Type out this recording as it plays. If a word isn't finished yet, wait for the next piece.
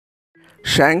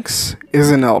Shanks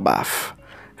is in Elbaf.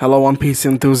 Hello One Piece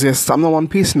enthusiasts, I'm the One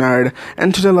Piece nerd,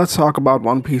 and today let's talk about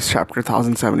One Piece chapter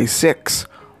 1076.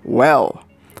 Well,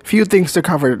 few things to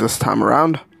cover this time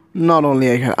around. Not only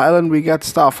Egghead Island, we get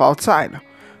stuff outside.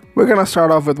 We're gonna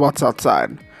start off with what's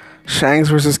outside. Shanks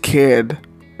vs. Kid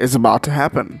is about to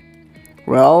happen.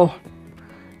 Well,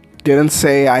 didn't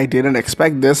say I didn't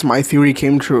expect this, my theory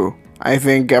came true. I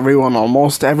think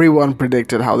almost everyone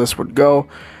predicted how this would go.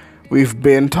 We've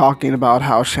been talking about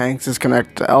how Shanks is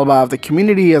connected to Elbaf. The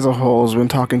community as a whole has been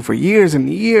talking for years and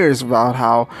years about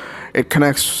how it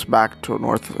connects back to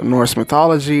Norse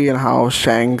mythology and how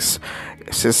Shanks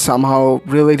is somehow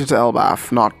related to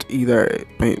Elbaf,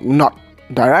 not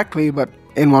directly, but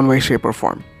in one way, shape, or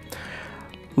form.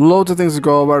 Loads of things to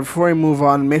go over. Before we move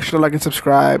on, make sure to like and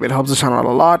subscribe. It helps the channel out a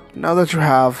lot. Now that you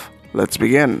have, let's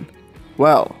begin.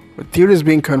 Well, with theories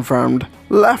being confirmed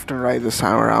left and right this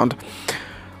time around,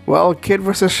 well, Kid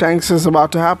vs. Shanks is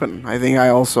about to happen. I think I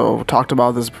also talked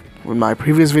about this in my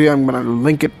previous video. I'm going to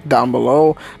link it down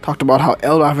below. Talked about how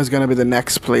Elbaf is going to be the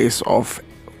next place of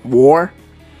war.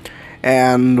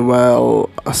 And,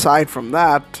 well, aside from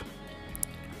that,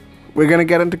 we're going to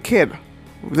get into Kid.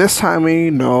 This time we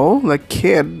know that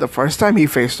Kid, the first time he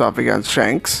faced off against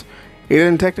Shanks, he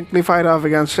didn't technically fight off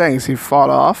against Shanks. He fought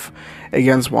off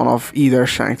against one of either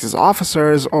Shanks'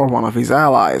 officers or one of his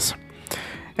allies.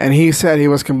 And he said he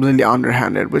was completely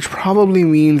underhanded, which probably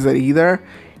means that either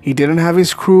he didn't have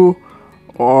his crew,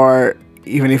 or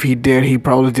even if he did, he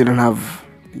probably didn't have,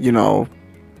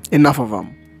 enough of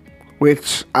them.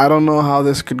 Which, I don't know how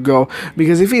this could go,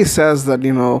 because if he says that,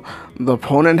 the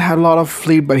opponent had a lot of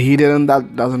fleet, but he didn't,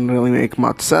 that doesn't really make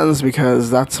much sense, because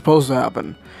that's supposed to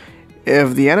happen.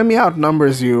 If the enemy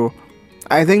outnumbers you,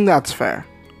 I think that's fair.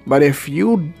 But if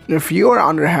you are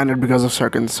underhanded because of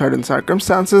certain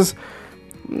circumstances,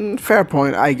 fair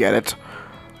point, I get it.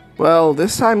 Well,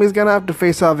 this time he's gonna have to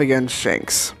face off against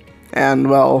Shanks. And,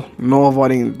 well, no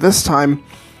avoiding this time.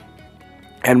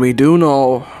 And we do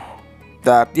know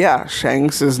that, yeah,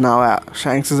 Shanks is allied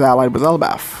with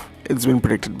Elbaf. It's been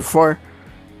predicted before.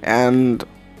 And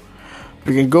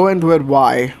we can go into it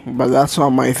why, but that's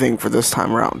not my thing for this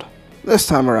time around. This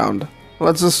time around,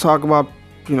 let's just talk about,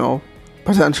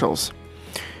 potentials.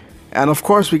 And of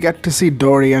course, we get to see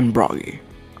Dory and Broggy.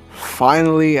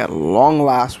 Finally, at long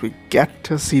last, we get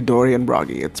to see Dory and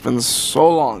Broggy. It's been so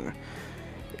long.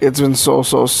 It's been so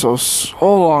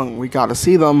long we got to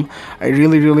see them. I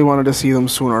really wanted to see them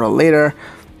sooner or later.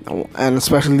 And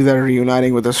especially they're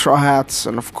reuniting with the Straw Hats.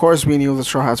 And of course, we knew the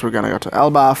Straw Hats were going to go to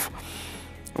Elbaf.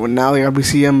 When now we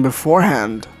see them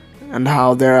beforehand. And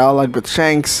how they're allied with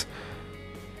Shanks.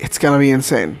 It's going to be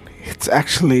insane. It's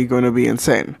actually going to be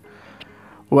insane.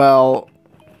 Well,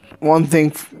 one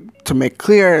thing to make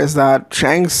clear is that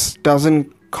Shanks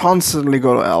doesn't constantly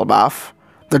go to Elbaf.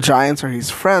 The Giants are his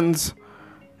friends,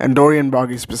 and Dory and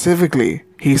Broggy specifically.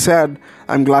 He said,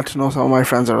 "I'm glad to know some of my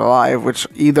friends are alive," which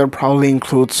either probably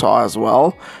includes Saw as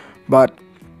well, but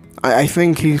I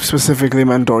think he specifically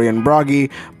meant Dory and Broggy,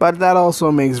 but that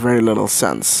also makes very little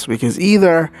sense, because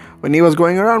either when he was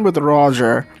going around with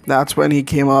Roger, that's when he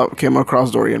came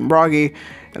across Dory and Broggy,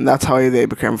 and that's how they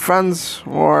became friends,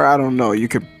 or I don't know, you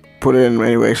could put it in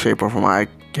any way, shape, or form. I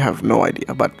have no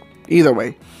idea, but either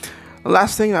way. The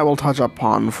last thing I will touch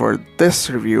upon for this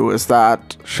review is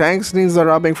that Shanks needs the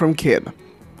rubbing from Kid.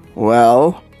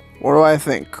 Well, what do I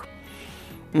think?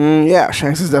 Yeah,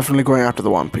 Shanks is definitely going after the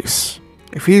One Piece.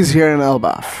 If he's here in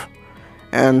Elbaf,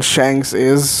 and Shanks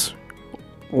is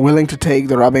willing to take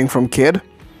the rubbing from Kid,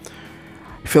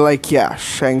 I feel like, yeah,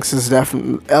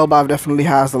 Elbaf definitely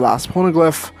has the last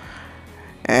poneglyph,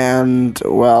 and,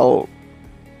 well,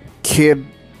 Kid,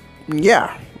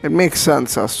 yeah, it makes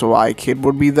sense as to why Kid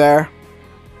would be there.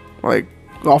 Like,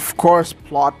 of course,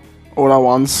 plot Oda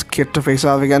wants Kid to face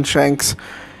off against Shanks,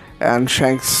 and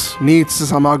Shanks needs to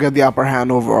somehow get the upper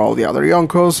hand over all the other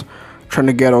Yonkos, trying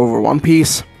to get over One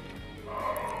Piece.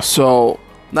 So,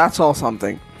 that's all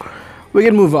something. We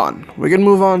can move on. We can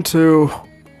move on to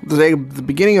the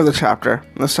beginning of the chapter.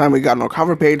 This time we got no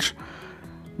cover page,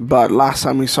 but last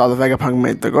time we saw the Vegapunk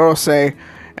made the Gorosei,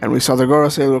 and we saw the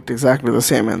Gorosei looked exactly the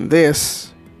same, and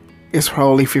this is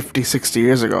probably 50-60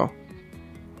 years ago.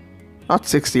 Not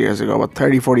 60 years ago, but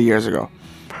 30-40 years ago.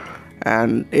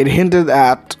 And it hinted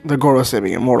at the Gorosei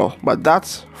being immortal, but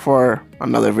that's for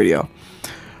another video.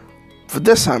 For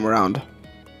this time around,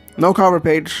 no cover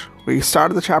page. We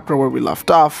started the chapter where we left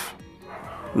off.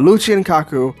 Lucci and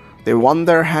Kaku, they want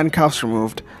their handcuffs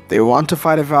removed. They want to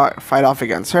fight off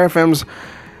against Seraphims,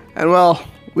 and well,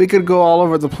 we could go all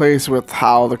over the place with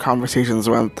how the conversations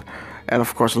went, and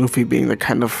of course Luffy being the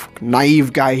kind of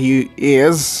naive guy he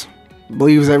is,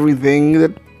 believes everything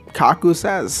that Kaku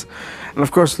says. And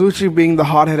of course, Lucci, being the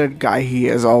hot-headed guy he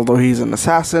is, although he's an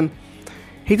assassin,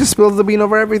 he just spills the bean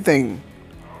over everything.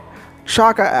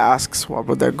 Shaka asks what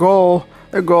was their goal.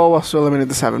 Their goal was to eliminate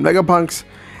the 7 Vegapunks,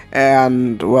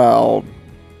 and well,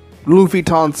 Luffy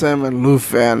taunts him, and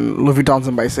Luffy taunts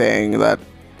him by saying that,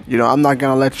 I'm not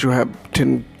gonna let you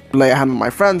to lay a hand on my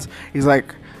friends. He's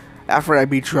like, after I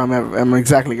beat you, I'm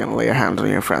exactly gonna lay a hand on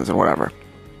your friends and whatever.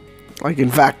 Like, in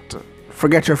fact,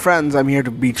 forget your friends, I'm here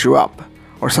to beat you up,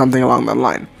 or something along that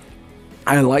line.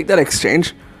 I like that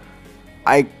exchange.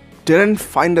 I didn't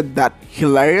find it that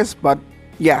hilarious, but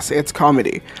yes, it's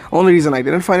comedy. Only reason I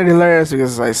didn't find it hilarious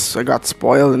is because I got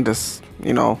spoiled in this,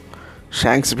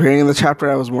 Shanks appearing in the chapter.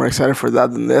 I was more excited for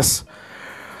that than this.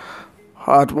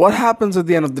 But what happens at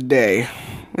the end of the day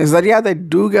is that, yeah, they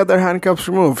do get their handcuffs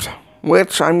removed,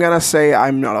 which I'm gonna say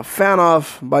I'm not a fan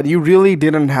of, but you really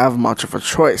didn't have much of a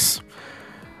choice.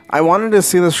 I wanted to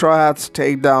see the Straw Hats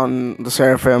take down the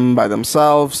Seraphim by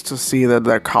themselves, to see that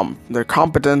they're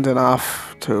competent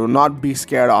enough to not be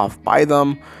scared off by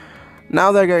them.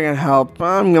 Now they're getting help.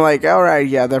 I'm like, alright,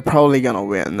 yeah, they're probably gonna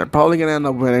win. They're probably gonna end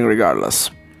up winning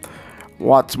regardless.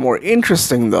 What's more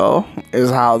interesting, though, is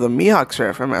how the Mihawk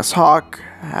Seraphim, as Hawk,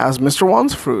 has Mr.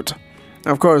 One's fruit.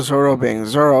 Of course, Zoro being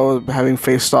Zoro, having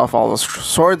faced off all the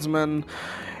swordsmen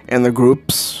in the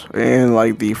groups, in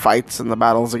like the fights and the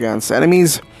battles against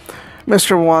enemies.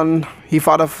 Mr. One, he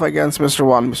fought off against Mr.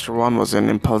 One. Mr. One was in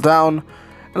Impel Down.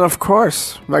 And of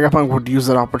course, Vegapunk would use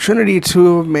that opportunity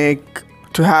to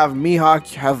have Mihawk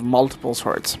have multiple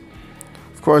swords.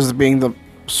 Of course, being the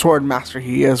sword master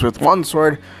he is with one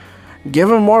sword,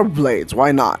 give him more blades,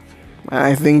 why not? And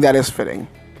I think that is fitting.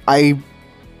 I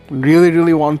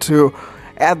really want to.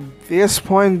 At this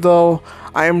point, though,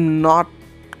 I am not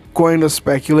going to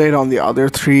speculate on the other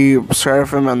 3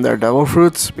 Seraphim and their devil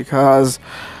fruits, because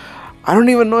I don't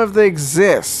even know if they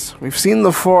exist. We've seen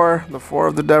the 4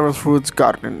 of the devil fruits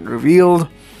gotten revealed.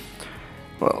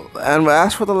 Well, and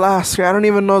as for the last 3, I don't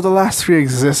even know if the last 3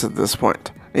 exist at this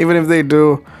point. Even if they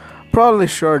do, probably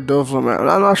sure Doflamingo.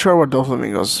 I'm not sure what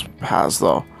Doflamingo's has,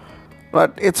 though.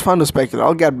 But it's fun to speculate.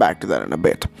 I'll get back to that in a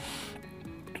bit.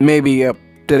 Maybe a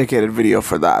dedicated video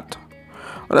for that.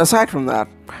 But aside from that,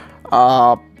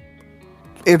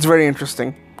 it's very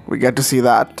interesting. We get to see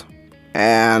that.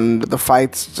 And the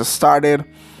fights just started.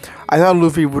 I thought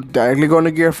Luffy would directly go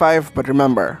into Gear 5, but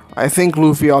remember, I think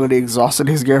Luffy already exhausted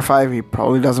his Gear 5. He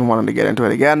probably doesn't want him to get into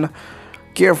it again.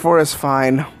 Gear 4 is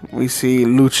fine. We see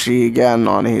Lucci again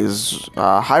on his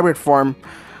hybrid form.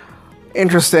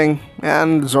 Interesting.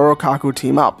 And Zoro Kaku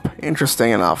team up.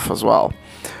 Interesting enough as well.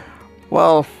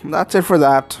 Well, that's it for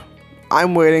that.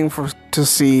 I'm waiting to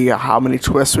see how many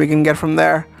twists we can get from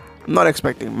there. I'm not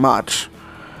expecting much.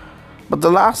 But the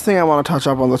last thing I want to touch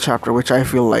up on the chapter, which I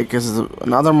feel like is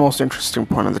another most interesting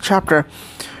point of the chapter,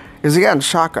 is again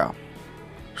Shaka.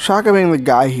 Shaka being the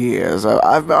guy he is.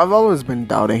 I've always been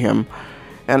doubting him.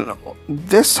 And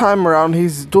this time around,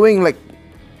 he's doing like,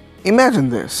 imagine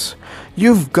this.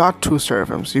 You've got 2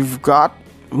 Seraphims. You've got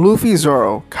Luffy,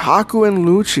 Zoro, Kaku, and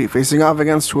Lucci facing off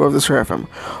against 2 of the Seraphim.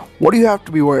 What do you have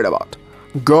to be worried about?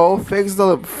 Go fix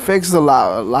the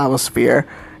lava sphere,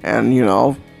 and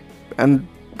and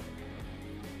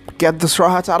get the Straw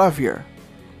Hats out of here.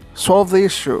 Solve the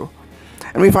issue.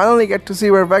 And we finally get to see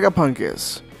where Vegapunk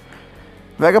is.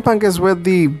 Vegapunk is with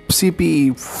the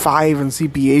CP5 and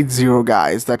CP80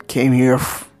 guys that came here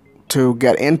to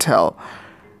get intel.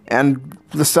 And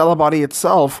the Stella body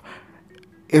itself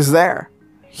is there.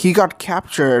 He got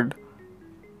captured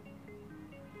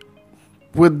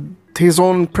with his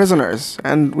own prisoners.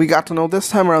 And we got to know this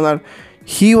time around that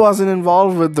he wasn't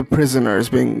involved with the prisoners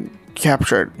being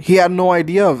captured. He had no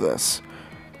idea of this.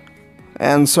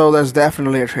 And so there's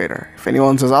definitely a traitor. If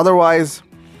anyone says otherwise,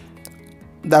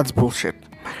 that's bullshit.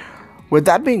 With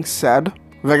that being said,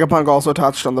 Vegapunk also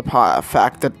touched on the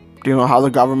fact that, how the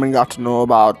government got to know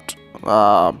about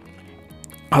the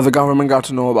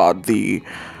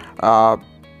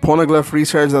poneglyph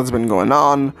research that's been going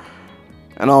on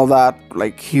and all that.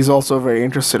 Like, he's also very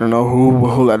interested to know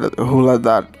who let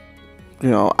that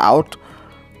out.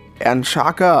 And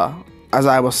Shaka, as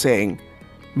I was saying,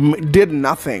 did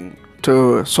nothing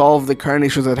to solve the current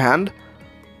issues at hand.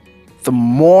 The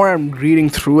more I'm reading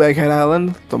through Egghead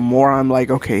Island, the more I'm like,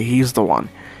 okay, he's the one.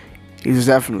 He's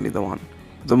definitely the one.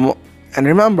 And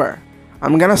remember,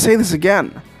 I'm gonna say this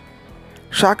again.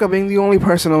 Shaka being the only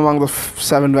person among the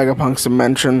 7 Vegapunks to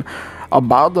mention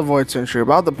about the Void Century,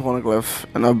 about the Poneglyph,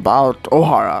 and about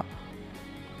Ohara.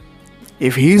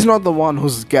 If he's not the one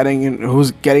who's getting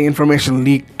information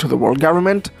leaked to the world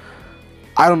government,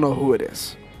 I don't know who it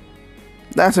is.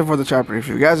 That's it for the chapter. If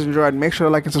you guys enjoyed, make sure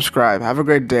to like and subscribe. Have a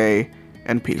great day,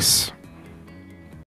 and peace.